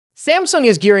Samsung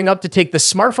is gearing up to take the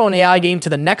smartphone AI game to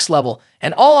the next level,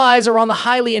 and all eyes are on the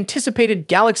highly anticipated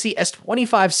Galaxy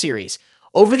S25 series.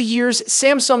 Over the years,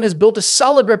 Samsung has built a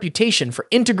solid reputation for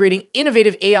integrating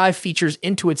innovative AI features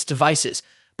into its devices.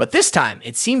 But this time,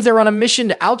 it seems they're on a mission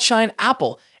to outshine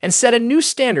Apple and set a new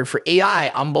standard for AI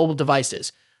on mobile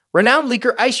devices. Renowned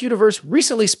leaker Ice Universe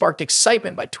recently sparked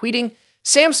excitement by tweeting,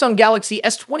 "Samsung Galaxy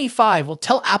S25 will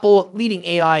tell Apple what leading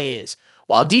AI is."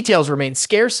 While details remain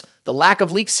scarce, the lack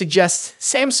of leaks suggests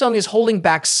Samsung is holding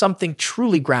back something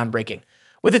truly groundbreaking.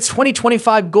 With its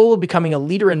 2025 goal of becoming a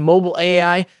leader in mobile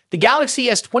AI, the Galaxy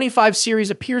S25 series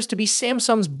appears to be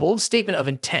Samsung's bold statement of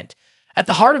intent. At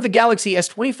the heart of the Galaxy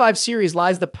S25 series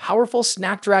lies the powerful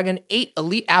Snapdragon 8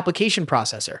 Elite application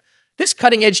processor. This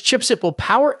cutting-edge chipset will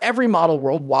power every model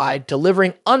worldwide,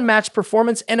 delivering unmatched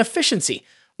performance and efficiency.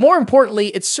 More importantly,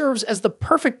 it serves as the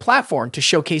perfect platform to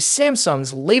showcase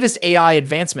Samsung's latest AI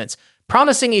advancements,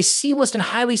 promising a seamless and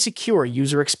highly secure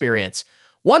user experience.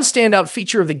 One standout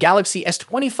feature of the Galaxy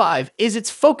S25 is its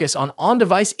focus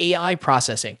on-device AI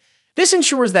processing. This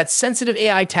ensures that sensitive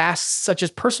AI tasks such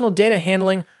as personal data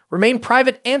handling remain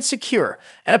private and secure,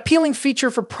 an appealing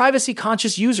feature for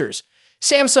privacy-conscious users.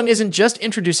 Samsung isn't just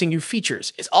introducing new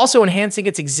features, it's also enhancing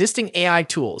its existing AI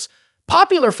tools.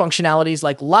 Popular functionalities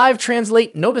like Live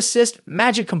Translate, Note Assist,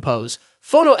 Magic Compose,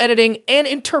 Photo Editing, and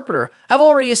Interpreter have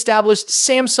already established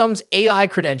Samsung's AI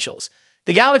credentials.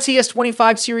 The Galaxy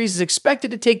S25 series is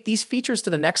expected to take these features to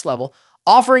the next level,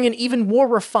 offering an even more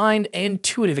refined and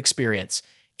intuitive experience.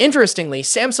 Interestingly,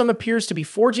 Samsung appears to be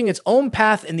forging its own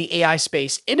path in the AI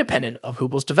space independent of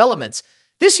Apple's developments.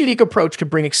 This unique approach could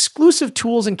bring exclusive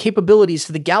tools and capabilities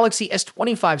to the Galaxy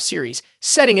S25 series,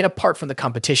 setting it apart from the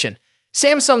competition.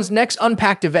 Samsung's next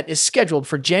Unpacked event is scheduled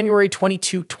for January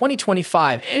 22,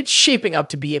 2025, and it's shaping up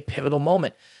to be a pivotal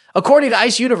moment. According to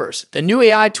Ice Universe, the new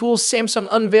AI tools Samsung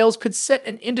unveils could set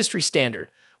an industry standard.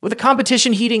 With the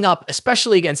competition heating up,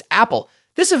 especially against Apple,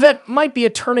 this event might be a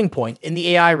turning point in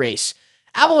the AI race.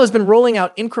 Apple has been rolling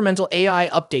out incremental AI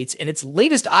updates in its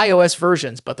latest iOS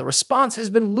versions, but the response has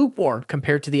been lukewarm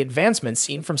compared to the advancements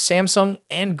seen from Samsung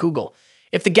and Google.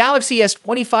 If the Galaxy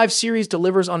S25 series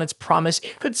delivers on its promise,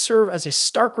 it could serve as a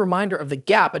stark reminder of the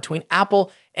gap between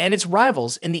Apple and its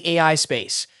rivals in the AI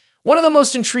space. One of the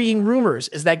most intriguing rumors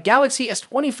is that Galaxy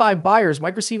S25 buyers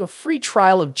might receive a free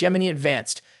trial of Gemini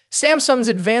Advanced, Samsung's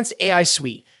advanced AI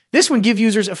suite. This would give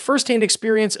users a first-hand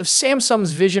experience of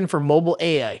Samsung's vision for mobile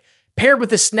AI. Paired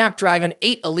with the Snapdragon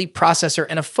 8 Elite processor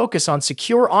and a focus on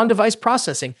secure on-device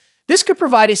processing, this could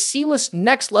provide a seamless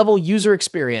next-level user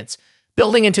experience.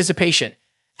 Building anticipation.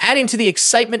 Adding to the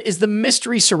excitement is the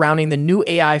mystery surrounding the new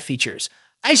AI features.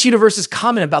 Ice Universe's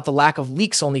comment about the lack of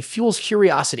leaks only fuels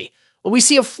curiosity. Will we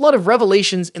see a flood of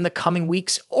revelations in the coming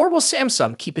weeks, or will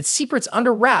Samsung keep its secrets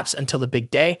under wraps until the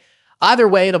big day? Either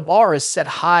way, the bar is set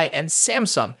high and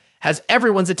Samsung has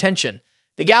everyone's attention.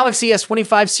 The Galaxy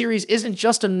S25 series isn't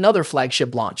just another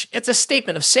flagship launch. It's a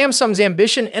statement of Samsung's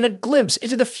ambition and a glimpse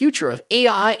into the future of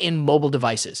AI in mobile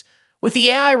devices. With the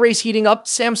AI race heating up,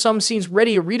 Samsung seems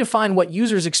ready to redefine what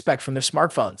users expect from their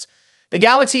smartphones. The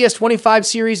Galaxy S25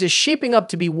 series is shaping up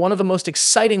to be one of the most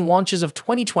exciting launches of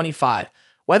 2025.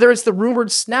 Whether it's the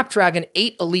rumored Snapdragon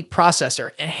 8 Elite processor,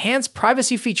 enhanced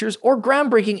privacy features, or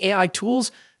groundbreaking AI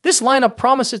tools, this lineup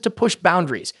promises to push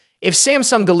boundaries. If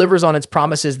Samsung delivers on its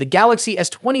promises, the Galaxy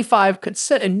S25 could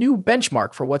set a new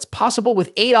benchmark for what's possible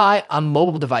with AI on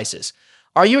mobile devices.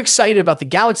 Are you excited about the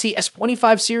Galaxy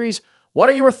S25 series? What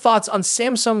are your thoughts on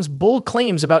Samsung's bold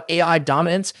claims about AI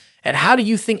dominance, and how do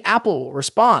you think Apple will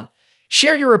respond?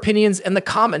 Share your opinions in the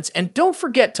comments, and don't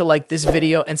forget to like this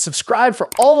video and subscribe for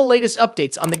all the latest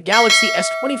updates on the Galaxy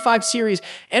S25 series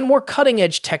and more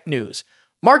cutting-edge tech news.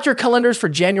 Mark your calendars for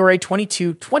January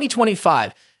 22,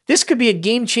 2025. This could be a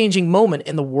game-changing moment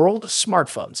in the world of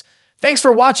smartphones. Thanks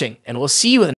for watching, and we'll see you in